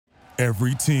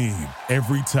Every team,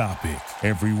 every topic,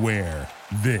 everywhere.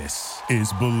 This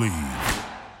is Believe.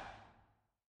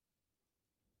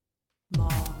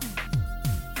 Mark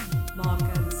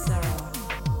and Sarah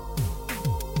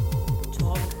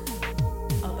talk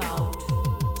about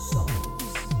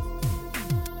songs.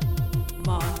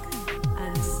 Mark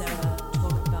and Sarah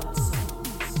talk about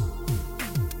songs.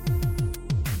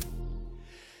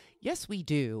 Yes, we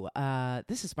do.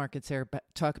 This is Mark and Sarah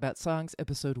Talk About Songs,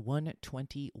 episode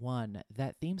 121.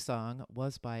 That theme song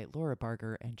was by Laura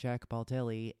Barger and Jack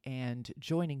Baldelli, and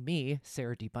joining me,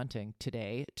 Sarah D. Bunting,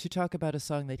 today to talk about a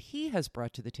song that he has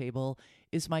brought to the table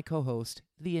is my co-host,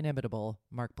 the inimitable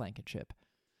Mark Blankenship.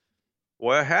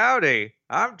 Well, howdy.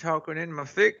 I'm talking in my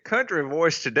thick country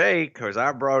voice today because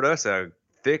I brought us a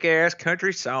thick-ass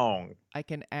country song. I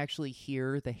can actually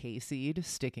hear the hayseed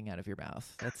sticking out of your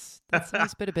mouth. That's a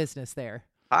nice bit of business there.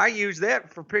 I use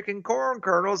that for picking corn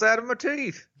kernels out of my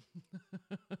teeth.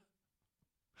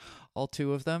 All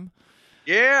two of them?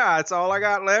 Yeah, that's all I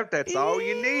got left. That's all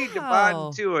you need to bite Ew.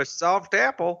 into a soft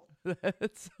apple.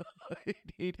 That's all I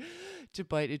need to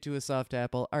bite into a soft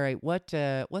apple. All right, what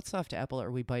soft apple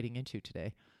are we biting into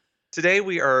today? Today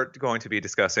we are going to be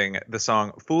discussing the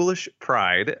song Foolish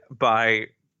Pride by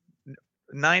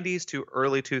 90s to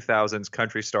early 2000s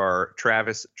country star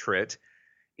Travis Tritt.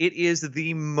 It is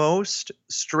the most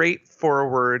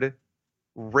straightforward,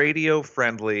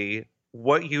 radio-friendly,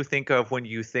 what you think of when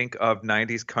you think of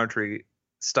 90s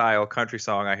country-style country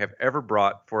song I have ever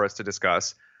brought for us to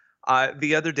discuss.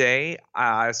 The other day,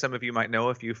 some of you might know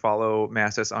if you follow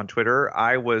Massis on Twitter,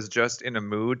 I was just in a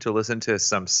mood to listen to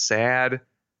some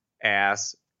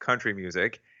sad-ass country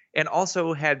music, and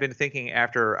also had been thinking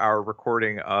after our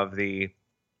recording of the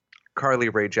Carly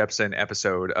Rae Jepsen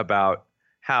episode about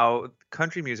how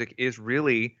country music is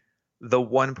really the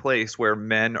one place where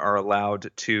men are allowed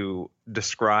to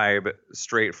describe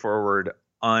straightforward,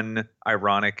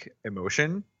 unironic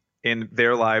emotion in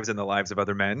their lives and the lives of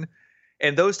other men.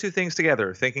 And those two things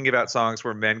together, thinking about songs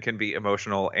where men can be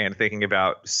emotional and thinking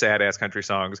about sad-ass country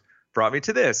songs, brought me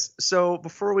to this. So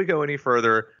before we go any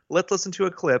further, let's listen to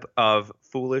a clip of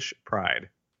Foolish Pride.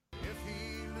 If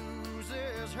he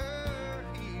loses her,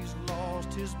 he's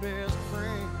lost his best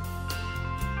friend.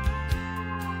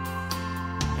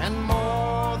 And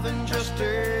more than just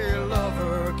a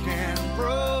lover can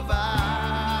provide.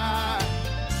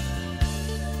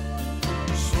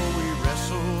 So he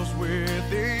wrestles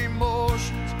with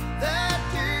emotions that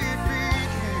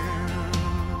defeat him.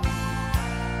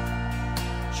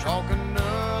 Chalk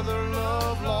another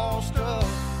love lost up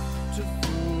to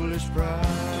foolish pride.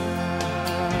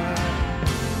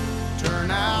 Turn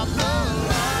out the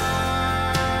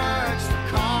lights, the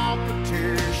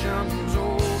competition's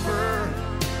over.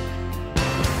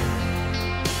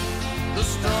 The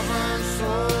stubborn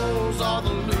souls are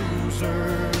the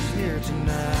losers here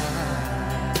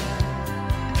tonight.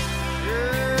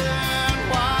 Yeah, and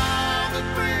while the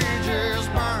bridges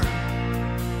burn,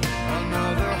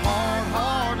 another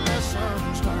hard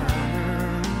lesson's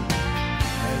learned.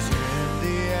 As in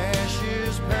the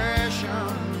ashes,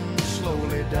 passion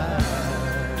slowly dies.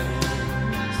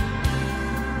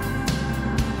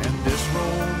 And this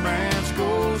romance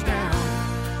goes down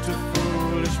to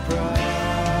foolish pride.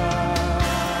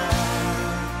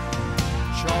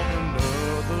 Chalk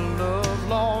another love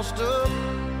lost up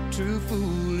to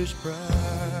foolish pride.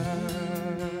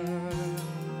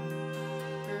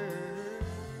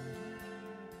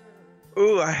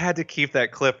 Ooh, I had to keep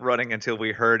that clip running until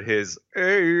we heard his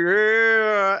 "Hey,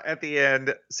 yeah," at the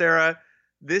end. Sarah,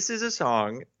 this is a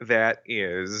song that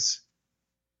is...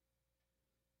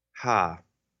 I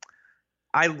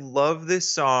love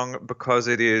this song because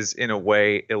it is, in a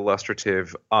way,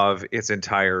 illustrative of its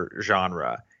entire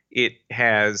genre. It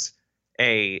has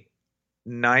a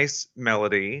nice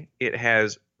melody. It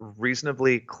has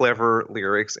reasonably clever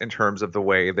lyrics in terms of the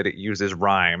way that it uses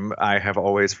rhyme. I have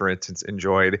always, for instance,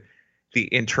 enjoyed the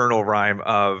internal rhyme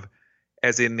of,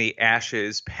 as in the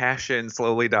ashes, passion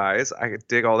slowly dies. I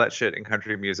dig all that shit in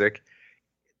country music.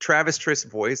 Travis Tritt's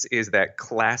voice is that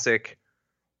classic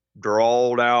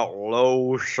drawled out,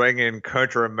 low singing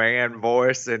country man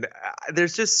voice. And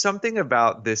there's just something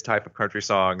about this type of country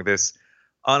song, this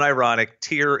unironic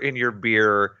tear in your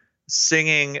beer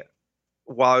singing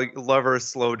while lovers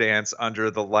slow dance under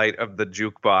the light of the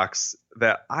jukebox,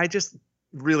 that I just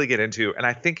really get into. And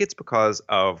I think it's because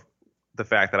of the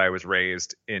fact that I was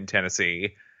raised in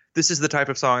Tennessee. This is the type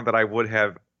of song that I would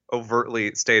have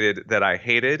overtly stated that I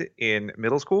hated in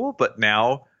middle school, but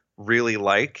now really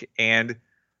like and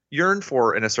yearn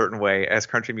for in a certain way as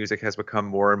country music has become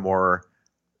more and more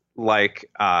like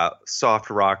soft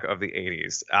rock of the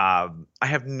 80s. I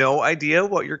have no idea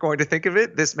what you're going to think of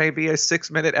it. This may be a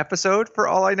 6-minute episode for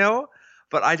all I know,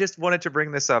 but I just wanted to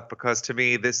bring this up because to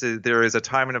me there is a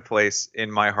time and a place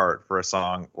in my heart for a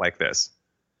song like this.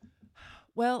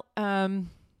 Well,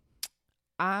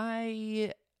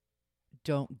 I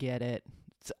don't get it.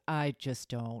 I just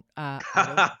don't. I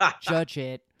don't judge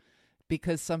it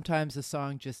because sometimes a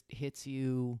song just hits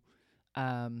you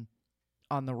on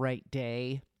the right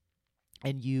day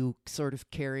and you sort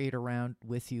of carry it around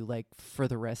with you like for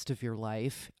the rest of your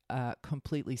life,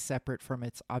 completely separate from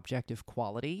its objective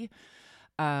quality.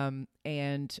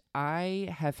 And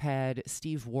I have had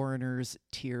Steve Warner's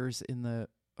Tears in the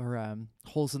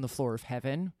Holes in the Floor of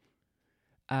Heaven.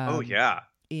 Oh yeah.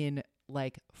 In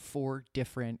like 4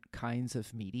 different kinds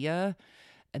of media,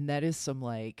 and that is some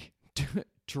like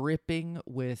dripping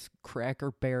with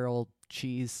Cracker Barrel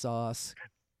cheese sauce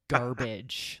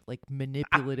garbage, like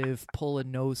manipulative pull a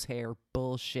nose hair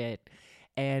bullshit,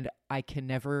 and I can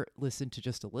never listen to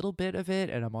just a little bit of it,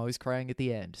 and I'm always crying at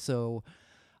the end. So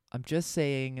I'm just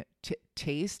saying,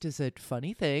 taste is a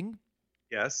funny thing.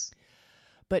 Yes.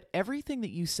 But everything that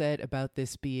you said about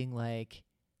this being like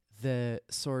the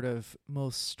sort of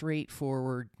most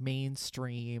straightforward,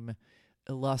 mainstream,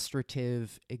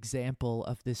 illustrative example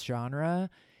of this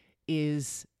genre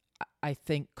is, I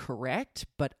think, correct,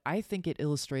 but I think it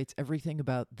illustrates everything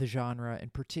about the genre,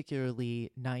 and particularly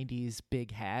 90s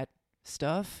big hat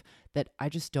stuff, that I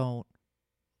just don't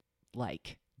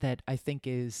like, that I think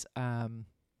is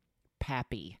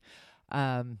pappy,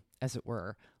 as it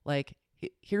were. Like,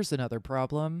 here's another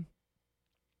problem.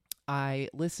 I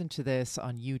listened to this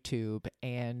on YouTube,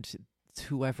 and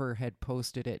whoever had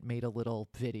posted it made a little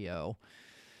video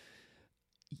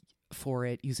for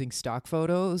it using stock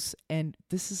photos, and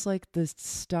this is like the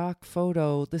stock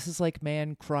photo. This is like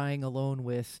man crying alone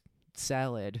with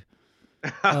salad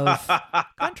of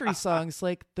country songs.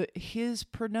 Like his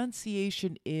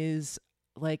pronunciation is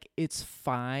like, it's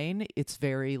fine. It's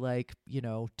very like,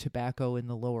 tobacco in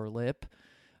the lower lip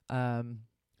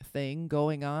thing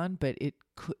going on, but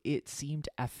it seemed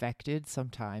affected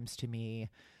sometimes to me.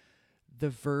 The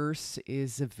verse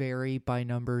is a very by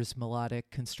numbers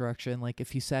melodic construction. Like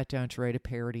if you sat down to write a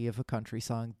parody of a country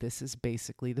song, this is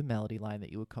basically the melody line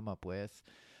that you would come up with.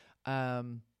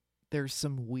 There's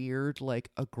some weird, like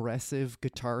aggressive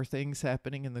guitar things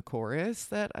happening in the chorus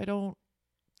that I don't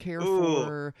care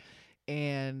for.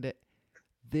 And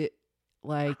the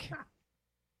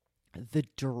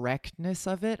directness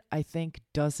of it, I think,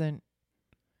 doesn't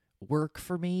work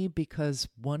for me, because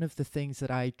one of the things that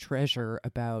I treasure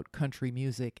about country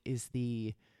music is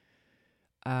the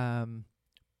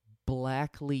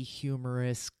blackly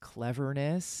humorous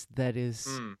cleverness that is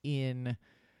in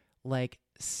like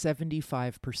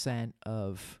 75%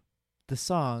 of the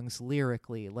songs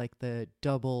lyrically, like the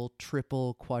double,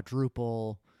 triple,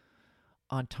 quadruple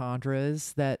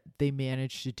entendres that they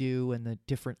manage to do, and the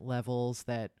different levels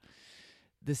that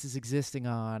this is existing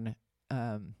on.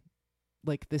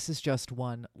 Like this is just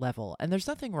one level, and there's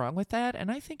nothing wrong with that.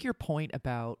 And I think your point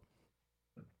about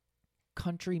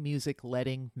country music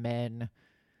letting men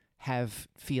have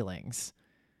feelings,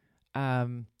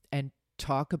 and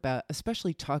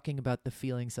especially talking about the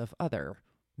feelings of other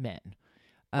men,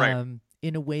 right,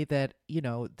 in a way that,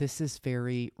 this is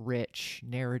very rich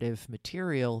narrative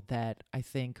material that I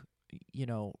think,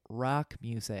 rock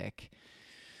music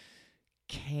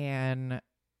can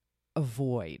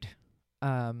avoid,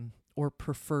 or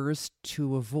prefers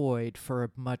to avoid for a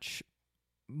much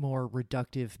more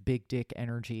reductive big dick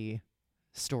energy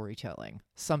storytelling.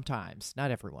 Sometimes,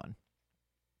 not everyone.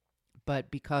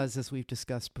 But because, as we've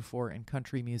discussed before, in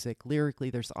country music, lyrically,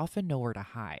 there's often nowhere to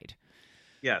hide.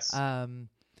 Yes.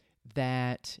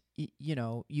 That,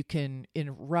 you can,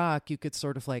 in rock, you could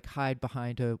sort of like hide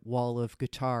behind a wall of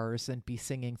guitars and be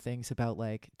singing things about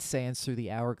like sands through the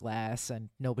hourglass, and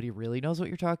nobody really knows what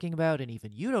you're talking about, and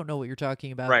even you don't know what you're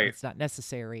talking about. Right. It's not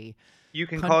necessary. You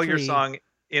can call your song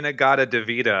Inagata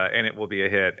Davida and it will be a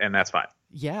hit, and that's fine.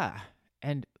 Yeah.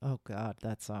 And oh god,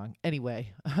 that song.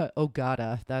 Anyway, oh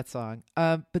gotta, that song.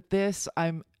 But this,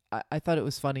 I thought it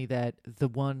was funny that the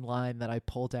one line that I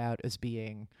pulled out as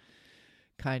being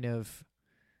kind of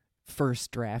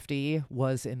first drafty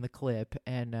was in the clip,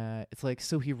 and it's like,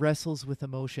 so he wrestles with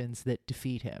emotions that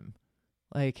defeat him.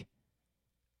 Like,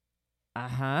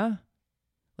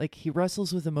 like he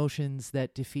wrestles with emotions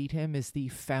that defeat him is the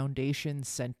foundation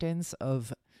sentence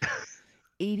of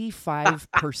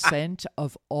 85%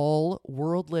 of all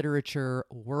world literature,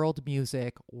 world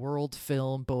music, world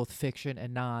film, both fiction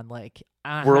and non. Like,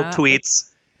 World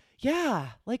tweets. Yeah,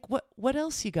 like what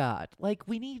else you got? Like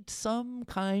we need some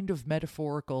kind of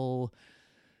metaphorical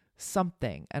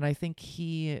something. And I think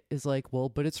he is like, well,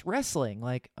 but it's wrestling.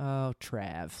 Like, oh,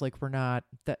 Trav, like we're not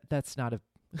that's not a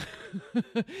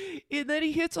and then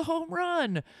he hits a home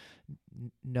run.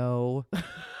 No.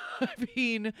 I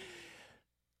mean,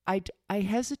 I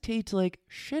hesitate to like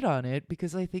shit on it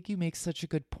because I think you make such a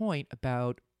good point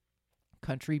about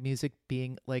country music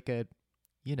being like a,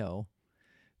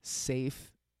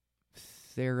 safe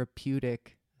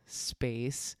therapeutic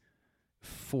space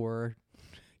for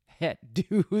het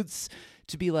dudes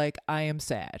to be like, I am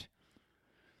sad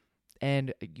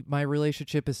and my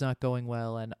relationship is not going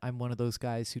well and I'm one of those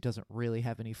guys who doesn't really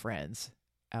have any friends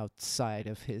outside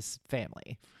of his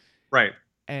family. Right.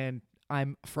 And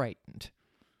I'm frightened.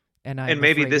 And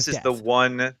maybe this is the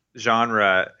one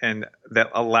genre and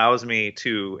that allows me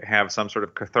to have some sort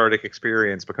of cathartic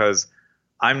experience because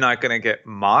I'm not going to get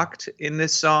mocked in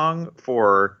this song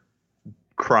for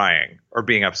crying or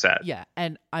being upset. Yeah,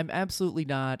 and I'm absolutely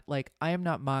not, like, I am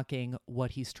not mocking what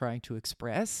he's trying to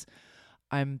express.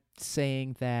 I'm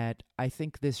saying that I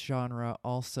think this genre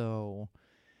also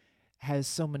has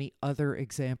so many other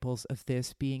examples of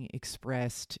this being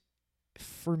expressed,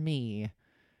 for me,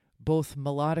 both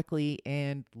melodically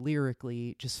and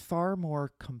lyrically, just far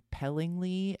more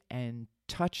compellingly and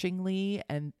touchingly.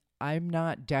 And I'm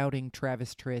not doubting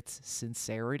Travis Tritt's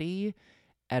sincerity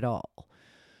at all.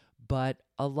 But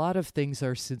a lot of things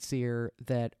are sincere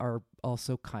that are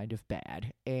also kind of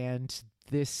bad. And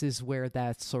this is where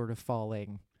that's sort of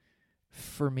falling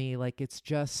for me. Like, it's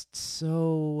just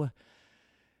so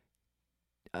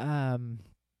templatey.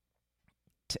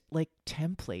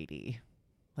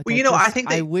 Like, well, I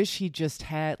think I wish he just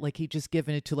had, like, he just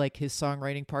given it to like his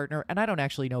songwriting partner, and I don't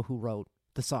actually know who wrote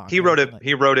the song. He wrote it.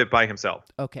 He wrote it by himself.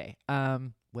 Okay.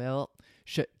 Well,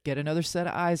 should get another set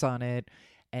of eyes on it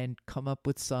and come up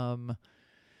with some,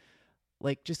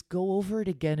 like, just go over it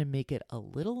again and make it a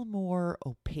little more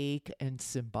opaque and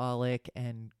symbolic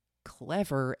and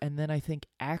clever, and then I think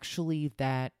actually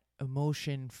that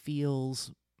emotion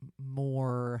feels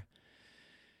more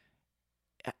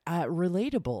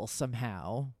relatable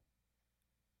somehow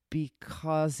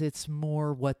because it's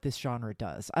more what this genre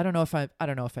does. I don't know if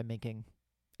I'm making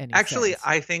any Actually, sense.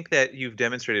 I think that you've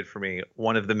demonstrated for me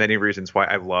one of the many reasons why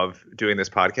I love doing this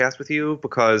podcast with you,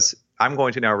 because I'm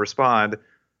going to now respond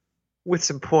with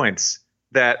some points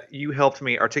that you helped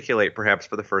me articulate perhaps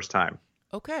for the first time.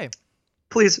 Okay.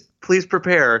 Please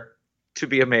prepare to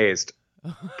be amazed.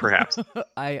 Perhaps.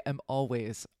 I am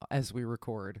always, as we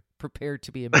record, prepared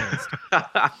to be amazed.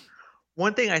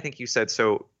 One thing I think you said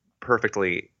so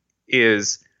perfectly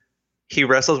is he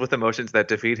wrestles with emotions that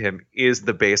defeat him is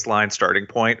the baseline starting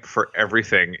point for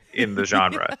everything in the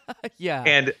genre. Yeah.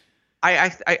 And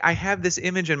I have this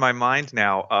image in my mind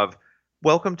now of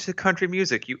welcome to country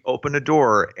music. You open a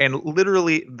door and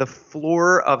literally the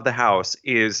floor of the house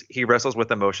is he wrestles with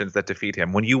emotions that defeat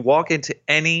him. When you walk into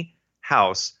any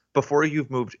house before you've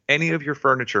moved any of your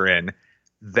furniture in,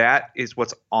 that is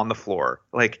what's on the floor.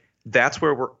 Like, that's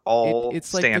where we're all it's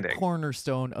standing. like the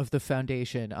cornerstone of the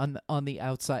foundation. On the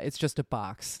outside, it's just a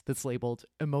box that's labeled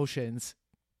emotions.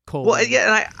 Well,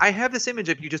 yeah, and I have this image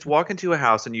of you just walk into a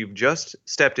house and you've just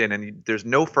stepped in and there's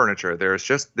no furniture. There's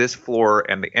just this floor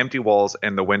and the empty walls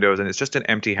and the windows, and it's just an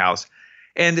empty house.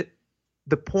 And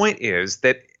the point is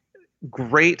that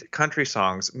great country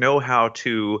songs know how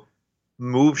to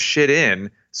move shit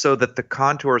in so that the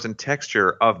contours and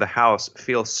texture of the house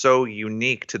feel so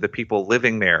unique to the people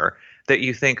living there that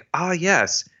you think,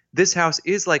 yes, this house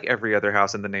is like every other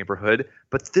house in the neighborhood,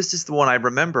 but this is the one I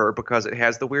remember because it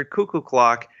has the weird cuckoo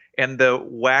clock and the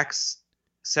wax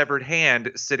severed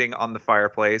hand sitting on the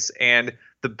fireplace and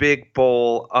the big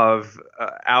bowl of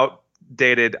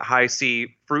outdated high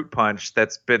C fruit punch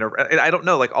that's been I don't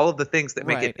know, like all of the things that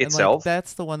make it itself. Like,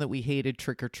 that's the one that we hated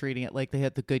trick or treating it. Like, they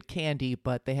had the good candy,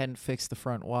 but they hadn't fixed the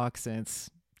front walk since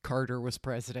Carter was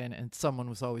president, and someone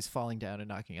was always falling down and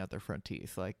knocking out their front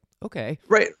teeth. Like, okay,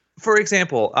 right. For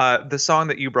example, the song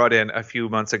that you brought in a few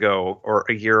months ago or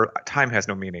a year, time has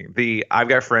no meaning. The I've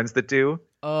Got Friends That Do.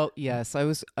 Oh yes, I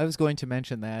was going to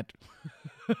mention that.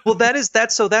 Well,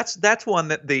 that's one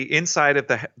that the inside of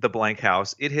the blank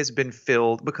house, it has been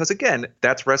filled because, again,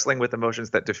 that's wrestling with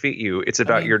emotions that defeat you. It's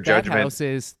about your judgment. That house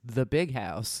is the big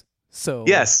house. So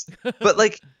yes, but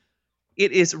like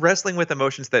it is wrestling with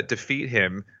emotions that defeat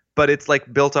him, but it's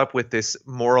like built up with this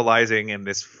moralizing and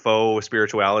this faux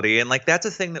spirituality, and like that's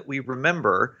a thing that we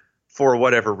remember for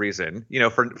whatever reason,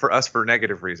 for us for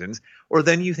negative reasons. Or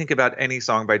then you think about any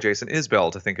song by Jason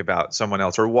Isbell to think about someone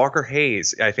else, or Walker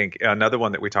Hayes. I think another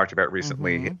one that we talked about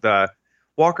recently. Mm-hmm. The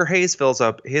Walker Hayes fills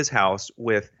up his house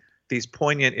with these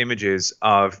poignant images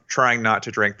of trying not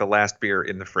to drink the last beer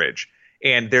in the fridge.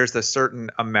 And there's a certain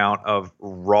amount of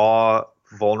raw,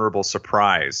 vulnerable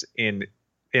surprise in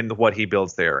what he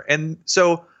builds there. And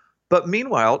so, but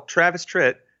meanwhile, Travis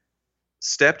Tritt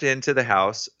stepped into the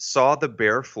house, saw the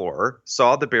bare floor,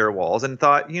 saw the bare walls, and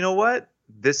thought, you know what?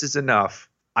 This is enough.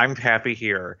 I'm happy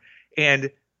here. And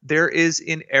there is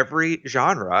in every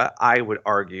genre, I would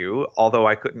argue, although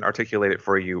I couldn't articulate it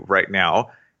for you right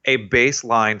now, a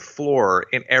baseline floor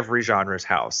in every genre's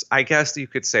house. I guess you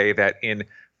could say that in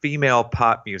female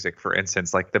pop music, for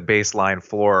instance, like the baseline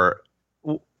floor,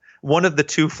 one of the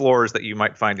two floors that you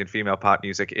might find in female pop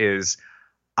music is,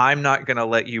 I'm not going to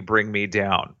let you bring me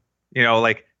down. You know,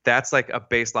 like that's like a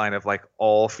baseline of like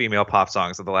all female pop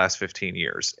songs of the last 15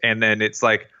 years. And then it's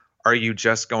like, are you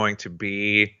just going to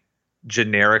be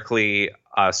generically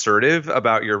assertive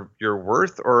about your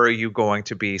worth, or are you going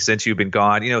to be, since you've been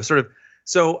gone, you know, sort of.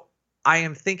 So I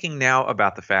am thinking now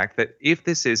about the fact that if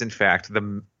this is in fact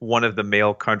one of the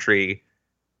male country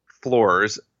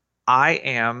floors,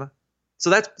 I'm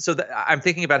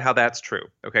thinking about how that's true.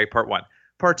 Okay, part one.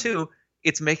 Part two,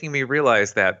 it's making me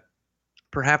realize that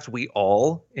perhaps we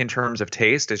all, in terms of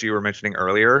taste, as you were mentioning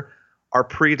earlier, are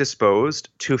predisposed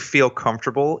to feel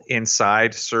comfortable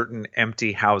inside certain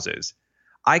empty houses.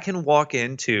 I can walk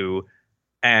into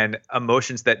an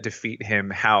Emotions That Defeat Him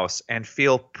house and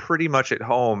feel pretty much at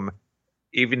home,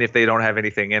 even if they don't have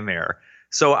anything in there.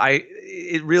 So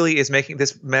it really is making,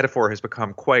 this metaphor has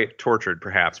become quite tortured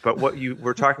perhaps, but what you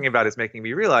were talking about is making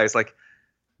me realize, like,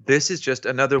 this is just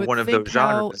another one of those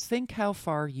genres. Think how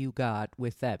far you got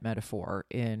with that metaphor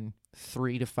in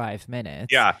 3 to 5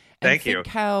 minutes. Yeah, thank you. Think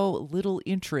how little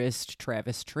interest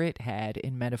Travis Tritt had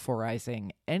in metaphorizing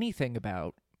anything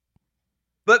about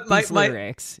these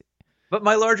lyrics. But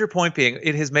my larger point being,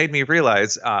 it has made me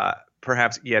realize,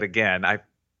 perhaps yet again, I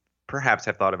perhaps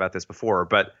have thought about this before,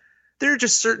 but there are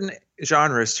just certain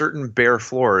genres, certain bare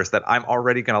floors that I'm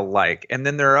already going to like. And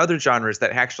then there are other genres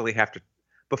that actually have to,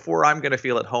 before I'm going to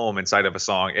feel at home inside of a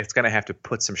song, it's going to have to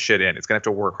put some shit in. It's going to have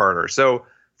to work harder. So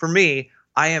for me,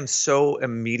 I am so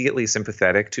immediately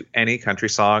sympathetic to any country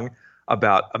song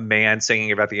about a man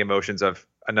singing about the emotions of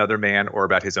another man or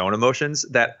about his own emotions,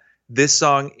 that this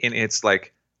song, in its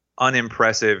like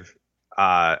unimpressive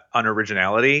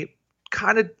unoriginality,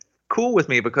 kind of cool with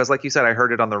me, because like you said, I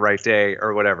heard it on the right day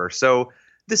or whatever. So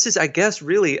this is, I guess,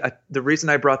 really the reason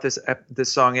I brought this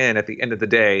song in at the end of the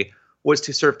day was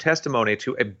to serve testimony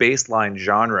to a baseline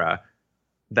genre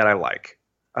that I like,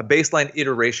 a baseline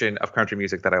iteration of country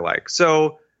music that I like.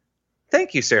 So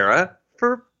thank you, Sarah,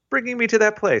 for bringing me to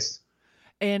that place.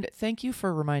 And thank you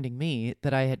for reminding me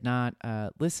that I had not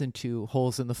listened to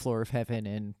Holes in the Floor of Heaven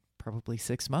in probably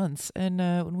 6 months. And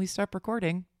when we stop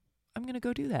recording, I'm going to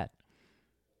go do that.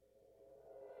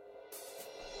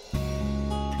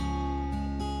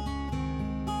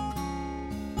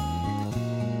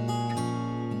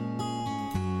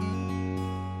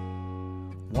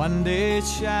 One day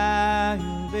shy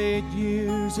of 8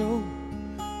 years old,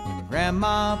 when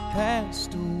Grandma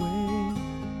passed away,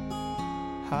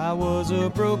 I was a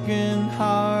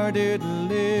broken-hearted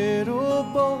little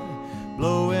boy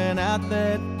blowing out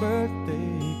that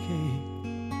birthday cake.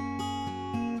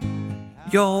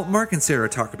 Y'all, Mark and Sarah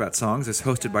Talk About Songs is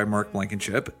hosted by Mark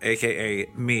Blankenship, a.k.a.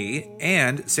 me,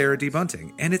 and Sarah D.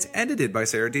 Bunting, and it's edited by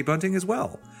Sarah D. Bunting as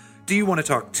well. Do you want to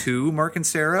talk to Mark and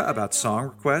Sarah about song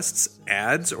requests,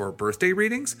 ads, or birthday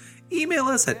readings? Email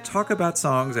us at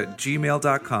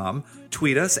talkaboutsongs@gmail.com,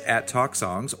 tweet us at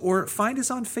talksongs, or find us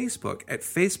on Facebook at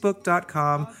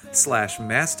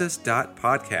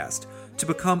facebook.com/mastus.podcast. To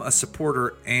become a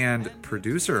supporter and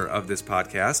producer of this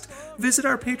podcast, visit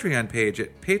our Patreon page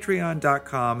at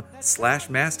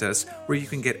patreon.com/mastus, where you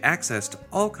can get access to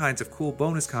all kinds of cool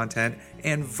bonus content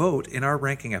and vote in our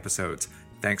ranking episodes.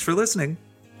 Thanks for listening.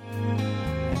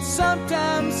 And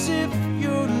sometimes if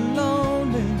you're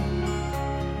lonely,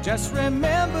 just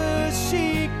remember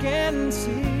she can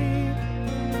see.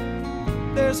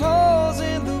 There's holes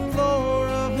in the floor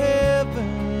of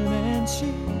heaven, and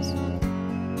she's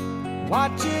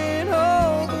watching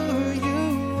over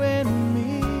you and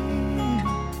me.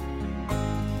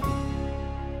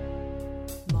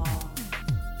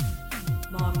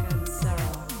 Mark and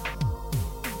Sarah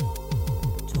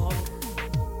talk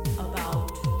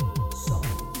about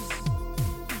songs.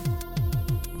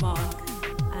 Mark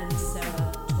and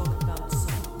Sarah talk about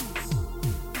songs.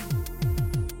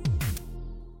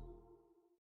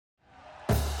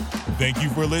 Thank you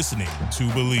for listening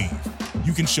to Believe.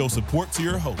 You can show support to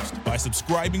your host by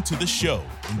subscribing to the show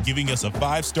and giving us a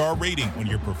 5-star rating on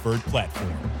your preferred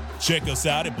platform. Check us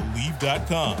out at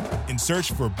Believe.com and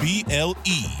search for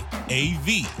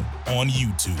BLEAV on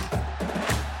YouTube.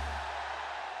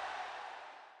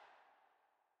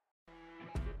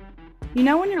 You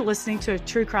know when you're listening to a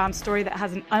true crime story that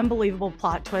has an unbelievable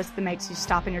plot twist that makes you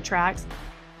stop in your tracks?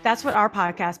 That's what our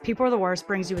podcast, People Are the Worst,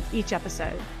 brings you with each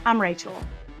episode. I'm Rachel.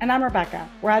 And I'm Rebecca.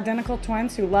 We're identical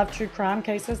twins who love true crime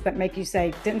cases that make you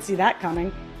say, didn't see that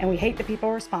coming, and we hate the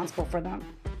people responsible for them.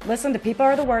 Listen to People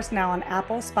Are the Worst now on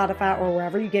Apple, Spotify, or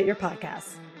wherever you get your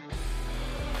podcasts.